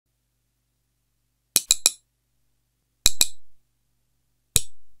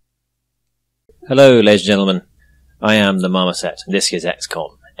Hello, ladies and gentlemen. I am the Marmoset, and this is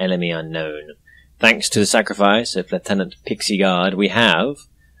XCOM, Enemy Unknown. Thanks to the sacrifice of Lieutenant Pixie Guard, we have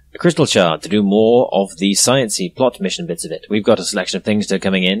a crystal shard to do more of the sciencey plot mission bits of it. We've got a selection of things that are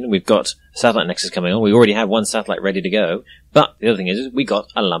coming in. We've got satellite nexus coming on. We already have one satellite ready to go. But the other thing is we got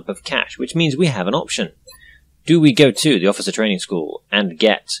a lump of cash, which means we have an option. Do we go to the officer training school and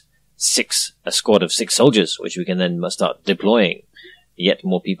get a squad of 6 soldiers, which we can then start deploying yet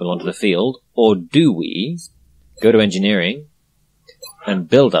more people onto the field, or do we go to engineering and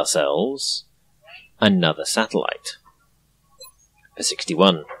build ourselves another satellite for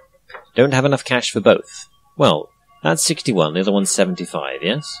 61? Don't have enough cash for both. Well, that's 61, the other one's 75,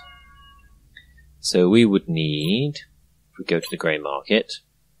 yes? So we would need, if we go to the grey market,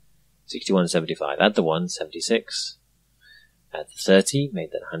 61 and 75, add the 1, 76, add the 30, made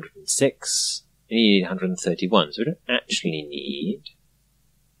that 106, we need 131, so we don't actually need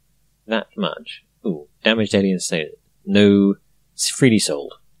that much. Ooh, damaged alien state. No, it's freely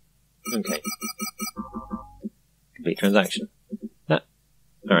sold. Okay. Complete transaction. That.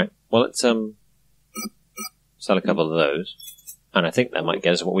 Alright, well let's sell a couple of those. And I think that might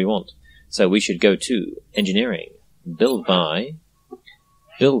get us what we want. So we should go to engineering. Build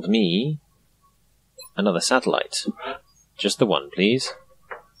me another satellite. Just the one, please.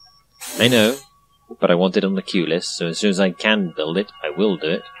 I know, but I want it on the queue list, so as soon as I can build it, I will do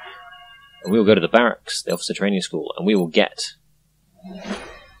it. And we will go to the barracks, the officer training school, and we will get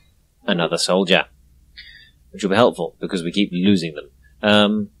another soldier, which will be helpful because we keep losing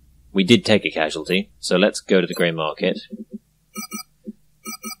them. We did take a casualty, so let's go to the grey market,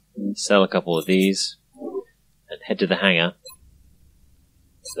 sell a couple of these, and head to the hangar,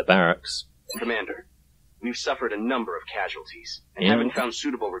 the barracks. Commander, we've suffered a number of casualties and haven't found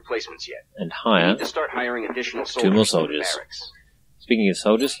suitable replacements yet. And hire. We need to start hiring additional soldiers. 2 more soldiers. For the barracks. Speaking of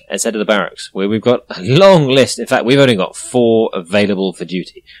soldiers, let's head to the barracks, where we've got a long list. In fact, we've only got 4 available for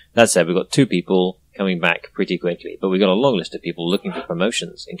duty. That said, we've got 2 people coming back pretty quickly, but we've got a long list of people looking for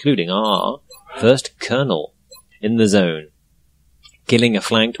promotions, including our first colonel in the zone. Killing a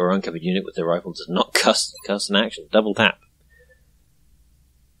flanked or uncovered unit with the rifle does not cost an action. Double tap.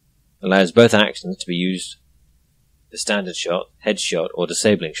 Allows both actions to be used for standard shot, headshot, or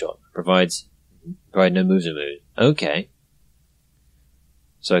disabling shot. Provide no moves or moves. Okay.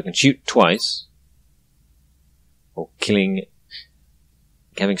 So I can shoot twice, or having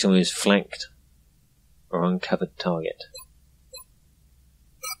someone who's flanked or uncovered target.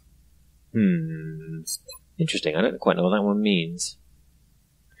 Interesting. I don't quite know what that one means.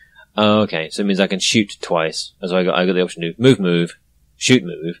 Oh, okay, so it means I can shoot twice. So I got the option to move, shoot,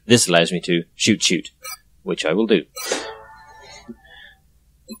 move. This allows me to shoot, which I will do.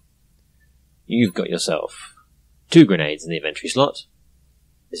 You've got yourself 2 grenades in the inventory slot.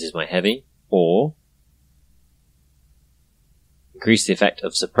 This is my heavy, or increase the effect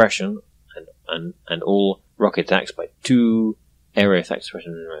of suppression and all rocket attacks by 2 area effect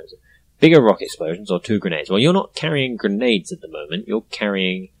suppression. Bigger rocket explosions or 2 grenades. Well, you're not carrying grenades at the moment, you're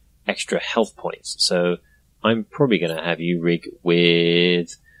carrying extra health points, so I'm probably going to have you rig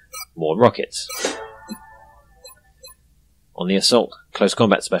with more rockets. On the assault, close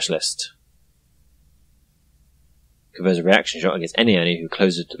combat specialist. Confers a reaction shot against any enemy who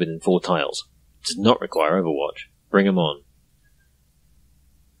closes to within 4 tiles. Does not require Overwatch. Bring them on.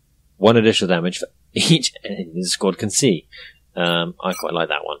 1 additional damage for each enemy the squad can see. I quite like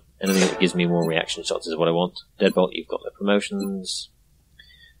that one. Anything that gives me more reaction shots is what I want. Deadbolt, you've got the promotions.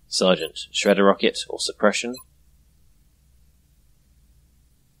 Sergeant, shredder rocket or suppression.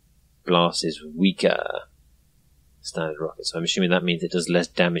 Blast is weaker. Standard rocket. So I'm assuming that means it does less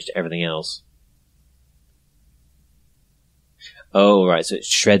damage to everything else. Oh, right, so it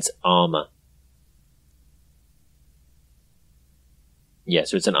shreds armor. Yeah,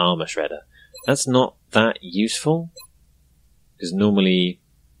 so it's an armor shredder. That's not that useful. Because normally...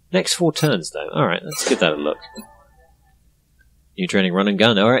 Next 4 turns, though. Alright, let's give that a look. New training run and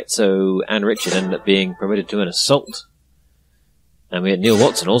gun. Alright, so Anne Richard ended up being promoted to an assault. And we had Neil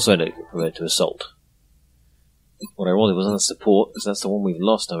Watson also ended up promoted to assault. What I wanted was on support, because that's the one we've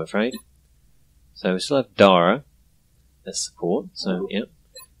lost, I'm afraid. So we still have Dara. As support, so yeah.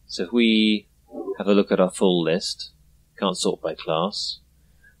 So if we have a look at our full list, can't sort by class.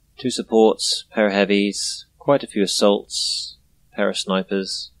 2 supports, pair of heavies, quite a few assaults, pair of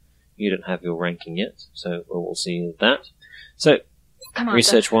snipers. You don't have your ranking yet, so we'll see that. So,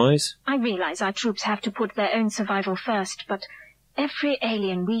 research-wise, I realize our troops have to put their own survival first, but every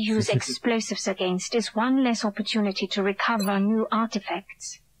alien we use explosives against is one less opportunity to recover new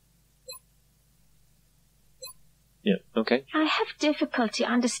artifacts. Yeah, okay. I have difficulty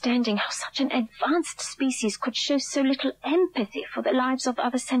understanding how such an advanced species could show so little empathy for the lives of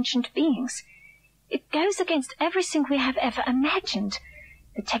other sentient beings. It goes against everything we have ever imagined.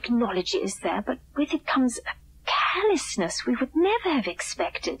 The technology is there, but with it comes a callousness we would never have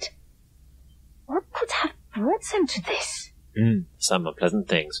expected. What could have brought them to this? Some unpleasant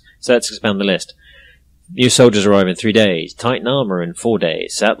things. So let's expand the list. New soldiers arrive in 3 days. Titan armor in 4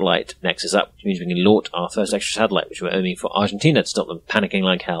 days. Satellite nexus up, which means we can launch our first extra satellite, which we're aiming for Argentina to stop them panicking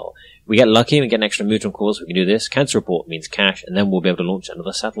like hell. We get lucky and we get an extra mutual course. We can do this. Cancer report means cash, and then we'll be able to launch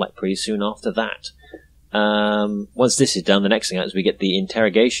another satellite pretty soon after that. Once this is done, the next thing is we get the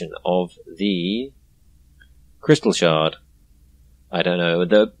interrogation of the crystal shard. I don't know.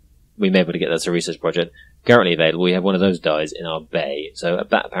 We may be able to get that as a research project. Currently available, we have one of those dies in our bay, so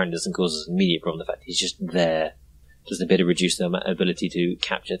that apparently doesn't cause us an immediate problem. The fact he's just there doesn't appear to reduce their ability to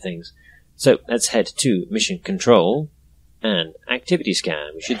capture things. So let's head to mission control and activity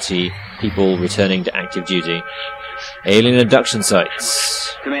scan. We should see people returning to active duty. Alien abduction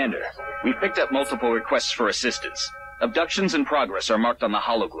sites. Commander, we've picked up multiple requests for assistance. Abductions in progress are marked on the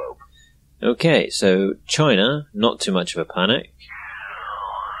hologlobe. Okay, so China, not too much of a panic.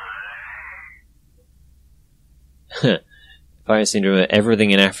 If I seem to remember,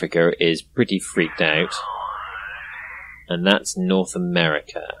 everything in Africa is pretty freaked out. And that's North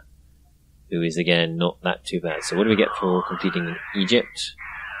America, who is, again, not that too bad. So what do we get for completing Egypt?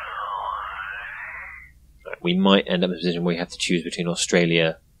 We might end up in a position where we have to choose between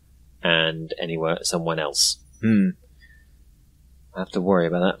Australia and someone else. I'll have to worry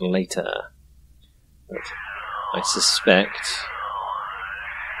about that later. But I suspect...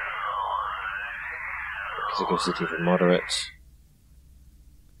 Mexico City for moderate.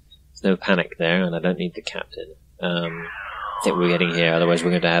 There's no panic there, and I don't need the captain. I think we're getting here, otherwise we're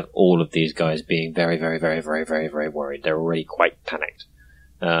going to have all of these guys being very, very, very, very, very, very worried. They're already quite panicked.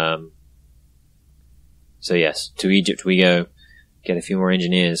 So yes, to Egypt we go. Get a few more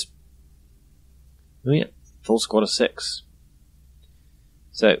engineers. Oh yeah, full squad of 6.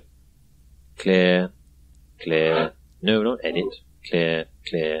 So, clear, clear, no, not edit, clear,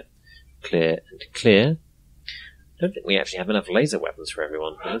 clear, clear, and clear. I don't think we actually have enough laser weapons for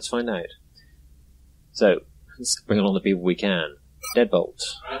everyone, but let's find out. So, let's bring along the people we can. Deadbolt,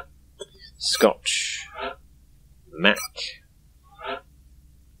 Scotch, Mac,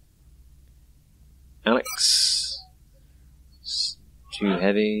 Alex, too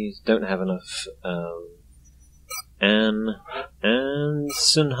heavy, don't have enough, Anne, and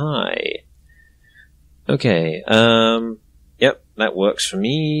Sunhai. Okay, yep, that works for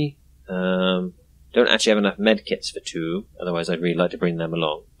me. Don't actually have enough med kits for 2, otherwise I'd really like to bring them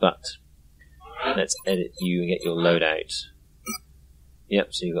along, but let's edit you and get your loadout.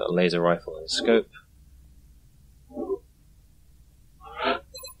 Yep, so you've got a laser rifle and a scope.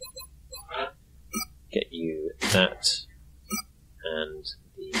 Get you that, and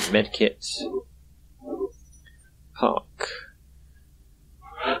the med kit. Park.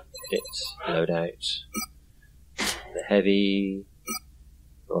 Edit, loadout. The heavy.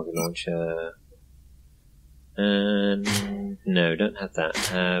 Rocket launcher. And no, don't have that.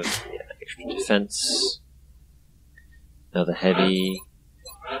 Have extra defense. Another heavy.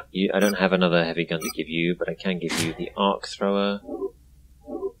 I don't have another heavy gun to give you, but I can give you the arc thrower.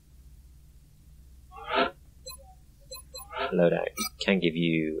 Loadout. Can give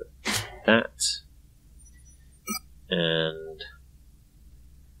you that. And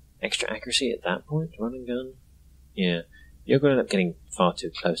extra accuracy at that point. Run and gun. Yeah. You're going to end up getting far too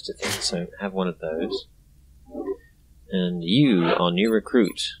close to things, so have one of those. And you, our new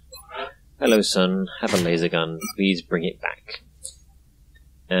recruit. Hello, son. Have a laser gun. Please bring it back.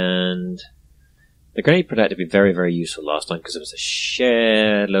 And the grenade protector would be very, very useful last time because it was a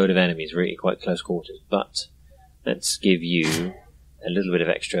sheer load of enemies, really quite close quarters. But let's give you a little bit of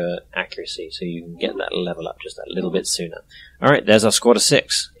extra accuracy so you can get that level up just a little bit sooner. Alright, there's our squad of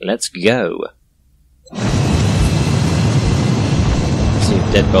 6. Let's go. See if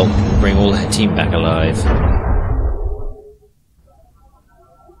Deadbolt can bring all her team back alive.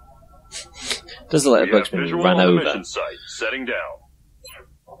 Does look like a boat's been run over. Setting down.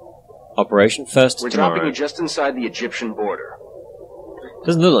 Operation first We're tomorrow. dropping you just inside the Egyptian border.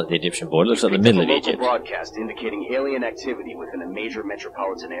 Doesn't look like the Egyptian border, it looks like the middle of Egypt. Broadcast indicating alien activity within a major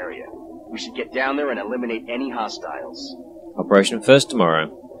metropolitan area. We should get down there and eliminate any hostiles. Operation first tomorrow.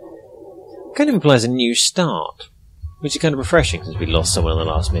 Kind of implies a new start, which is kind of refreshing since we lost someone on the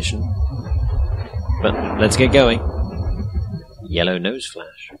last mission. But let's get going. Yellow nose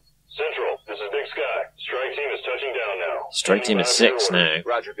flash. Central, this is Big Sky. Strike team is touching down now. Strike team at 6 now.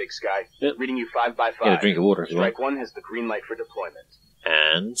 Roger, Big Sky. Yep. Reading you 5 by 5. Get a drink of water if you want. Strike 1 has the green light for deployment.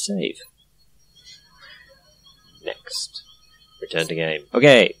 And save. Next. Return to game.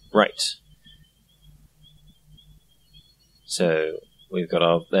 Okay, right. So, we've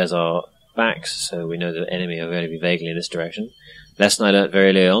got there's our backs, so we know the enemy are going to be vaguely in this direction. Lesson I learnt very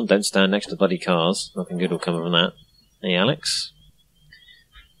early on, don't stand next to bloody cars. Nothing good will come from that. Hey, Alex.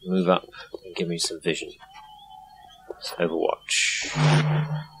 Move up and give me some vision. It's Overwatch.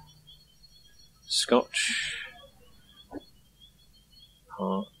 Scotch.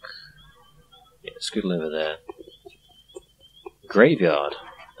 Park. Yeah, scoodle over there. Graveyard.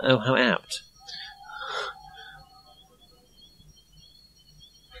 Oh, how apt.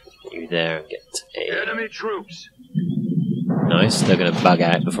 Get you there and get a... Enemy troops! Nice, they're going to bug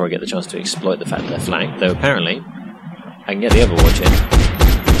out before I get the chance to exploit the fact that they're flanked, though apparently I can get the Overwatch in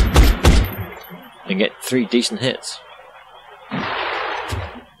and get 3 decent hits.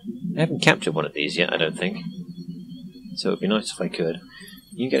 I haven't captured one of these yet, I don't think, so it would be nice if I could.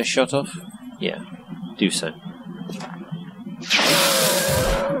 You can get a shot off? Yeah, do so.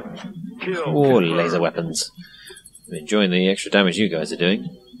 Oh, laser weapons. I'm enjoying the extra damage you guys are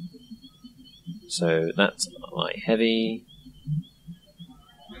doing. So that's my heavy.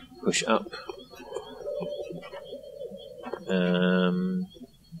 Push up.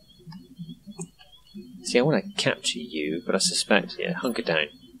 See, I want to capture you, but I suspect, yeah, hunker down.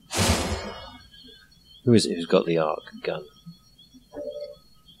 Who is it who's got the arc gun?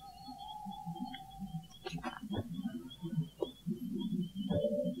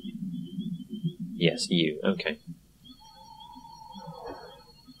 Yes, you, okay.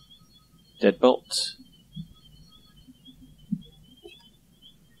 Deadbolt.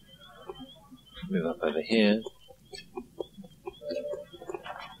 Move up over here.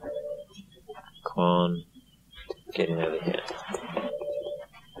 Come on. Get in over here.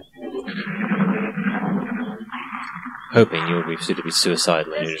 Hoping you'll be suitably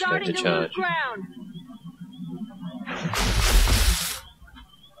suicidal and you're just going to charge.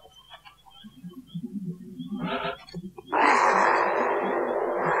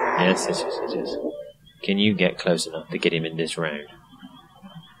 Yes, yes, yes, yes, yes. Can you get close enough to get him in this round?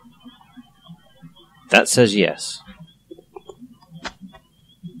 That says yes.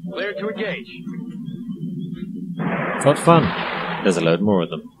 Clear to engage. What fun. There's a load more of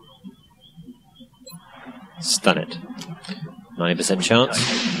them. Stun it. 90% chance.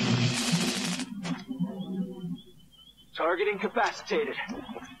 Target incapacitated.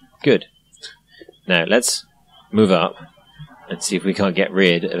 Good. Now let's move up and see if we can't get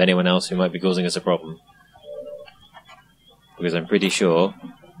rid of anyone else who might be causing us a problem. Because I'm pretty sure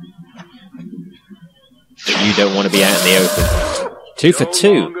that you don't want to be out in the open. 2 for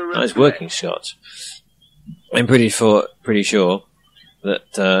 2. Nice working shot. I'm pretty sure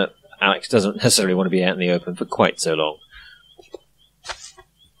that Alex doesn't necessarily want to be out in the open for quite so long.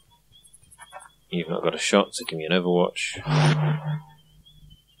 You've not got a shot, so give me an Overwatch.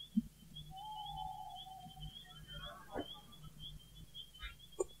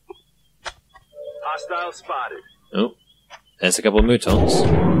 Hostile spotted. Oh, there's a couple of mutons.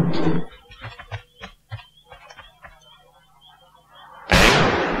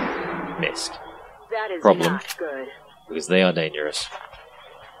 Bang. Missed. That is Problem. not good. Because they are dangerous.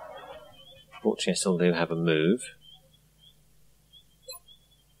 Fortunately, I still do have a move.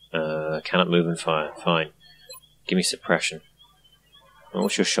 Cannot move and fire. Fine. Give me suppression. Well,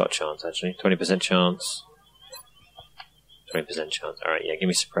 what's your shot chance, actually? 20% chance. 20% chance. Alright, yeah, give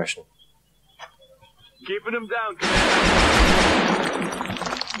me suppression. Keeping him down, Commander.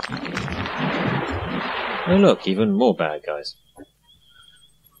 Oh look, even more bad guys.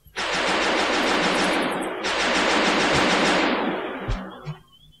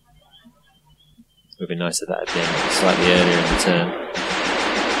 It would be nice if that had been slightly earlier in the turn.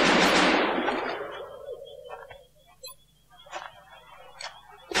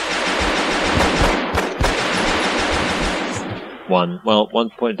 Well, 1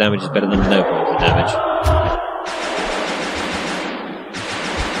 point of damage is better than no point of damage.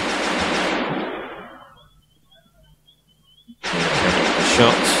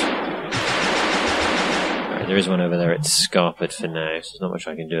 Shots. Alright, there is one over there. It's scarpered for now, so there's not much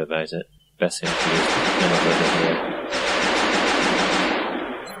I can do about it. Best thing I can do is come up over here.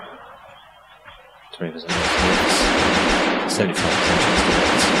 20% chance. 75%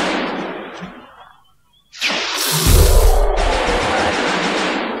 chance to hit.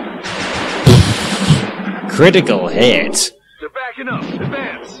 Critical hit! They're backing up.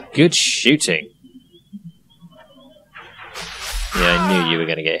 Advance. Good shooting. Yeah, I knew you were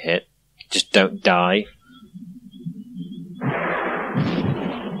going to get hit. Just don't die.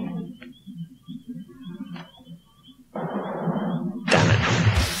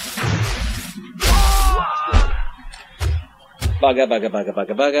 Bugger, bugger, bugger,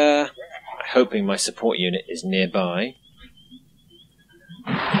 bugger, bugger. Hoping my support unit is nearby.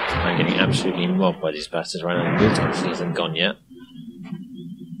 I'm getting absolutely mobbed by these bastards right now. The Mouton still hasn't gone yet.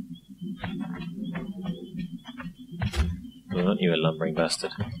 Well, aren't you a lumbering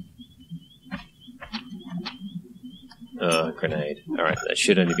bastard? Oh, grenade. Alright, that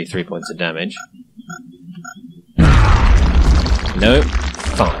should only be 3 points of damage. No,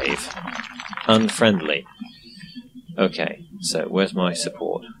 5. Unfriendly. Okay, so where's my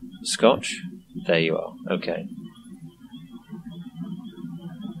support? Scotch? There you are. Okay.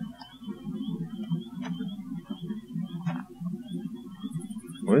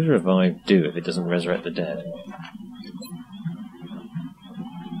 What does revive do if it doesn't resurrect the dead?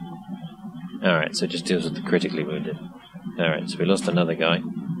 Alright, so it just deals with the critically wounded. Alright, so we lost another guy.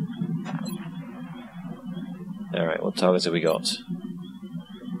 Alright, what targets have we got?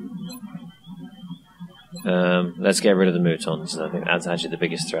 Let's get rid of the Moutons. I think that's actually the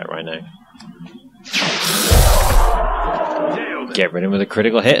biggest threat right now. Get rid of him with a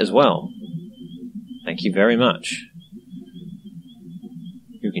critical hit as well. Thank you very much.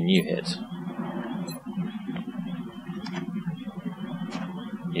 Who can you hit?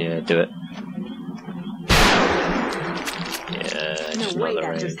 Yeah, do it. Yeah, just not the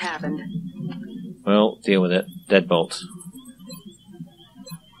range. Well, deal with it. Deadbolt.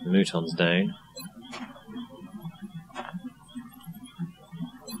 The Mouton's down.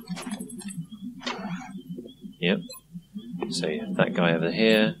 Yep. So you have that guy over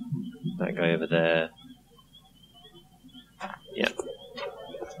here, that guy over there. Yep.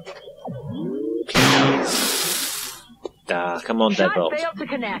 Please. Ah, come on, Deadbolt.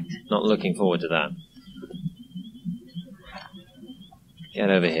 Not looking forward to that. Get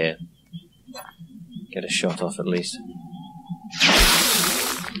over here. Get a shot off at least.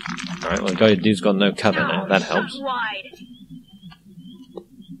 Alright, well the dude's got no cover now, that helps.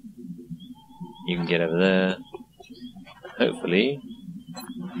 You can get over there. Hopefully.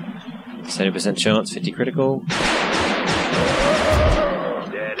 70% chance, 50 critical.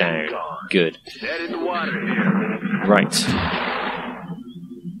 Down. Good. Right.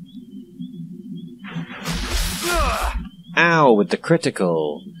 Ow, with the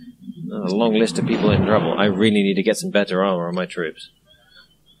critical. A long list of people in trouble. I really need to get some better armor on my troops.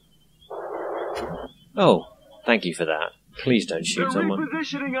 Oh, thank you for that. Please don't shoot someone.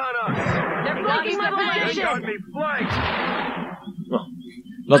 Repositioning on us. They're blocking my position. Got me flanked. Oh,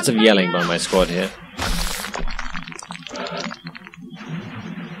 lots of yelling by my squad here.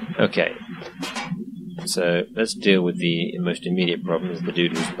 Okay. So, let's deal with the most immediate problem, is the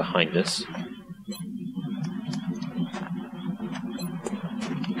dude who's behind us.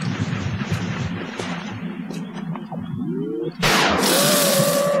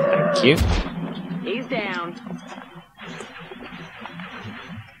 Thank you. He's down.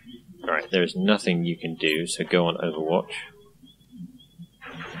 Alright, there is nothing you can do, so go on Overwatch.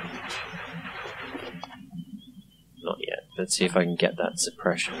 Not yet. Let's see if I can get that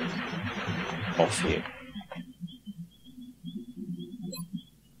suppression off you.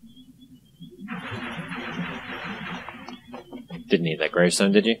 Didn't need that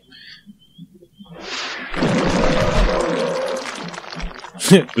gravestone, did you?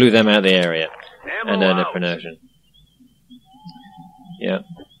 Blew them out of the area. And earned a promotion. Yeah.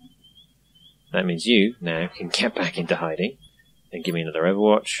 That means you now can get back into hiding. And give me another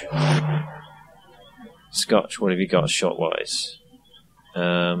Overwatch. Scotch, what have you got shot-wise?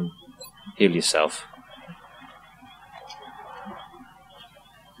 Heal yourself.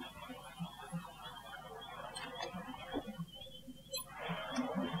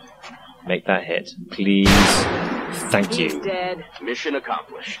 Make that hit, please. Thank you. He's dead. Mission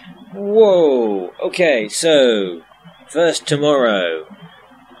accomplished. Whoa! Okay, so first tomorrow.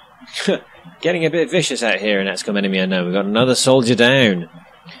 Getting a bit vicious out here in XCOM Enemy Unknown. We've got another soldier down.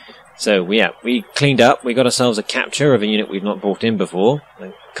 So we cleaned up. We got ourselves a capture of a unit we've not brought in before.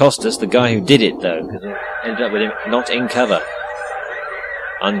 It cost us the guy who did it though, because we ended up with him not in cover.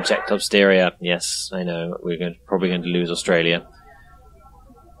 Unchecked exterior. Yes, I know. We're probably going to lose Australia.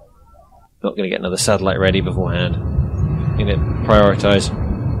 Not going to get another satellite ready beforehand. Going to prioritise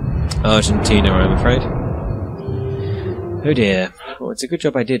Argentina, I'm afraid. Oh dear. Well, it's a good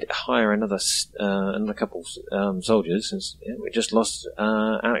job I did hire another couple soldiers, since we just lost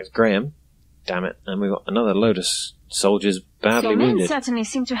Alex Graham. Damn it. And we've got another load of soldiers badly wounded. Men certainly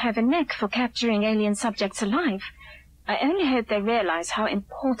seem to have a knack for capturing alien subjects alive. I only hope they realize how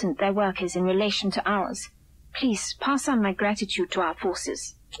important their work is in relation to ours. Please, pass on my gratitude to our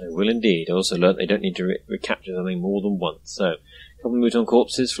forces. I will indeed. I also learnt they don't need to recapture something more than once. So, a couple of Mouton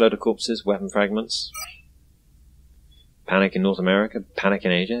corpses, floater corpses, weapon fragments. Panic in North America, panic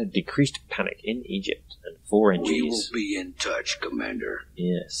in Asia, decreased panic in Egypt, and 4 NGs. We will be in touch, Commander.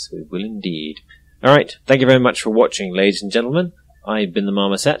 Yes, we will indeed. Alright, thank you very much for watching, ladies and gentlemen. I've been the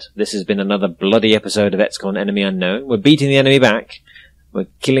Marmoset. This has been another bloody episode of XCOM Enemy Unknown. We're beating the enemy back. We're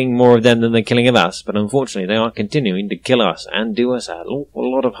killing more of them than they're killing of us, but unfortunately they are continuing to kill us and do us a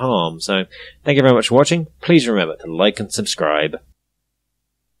lot of harm. So, thank you very much for watching. Please remember to like and subscribe.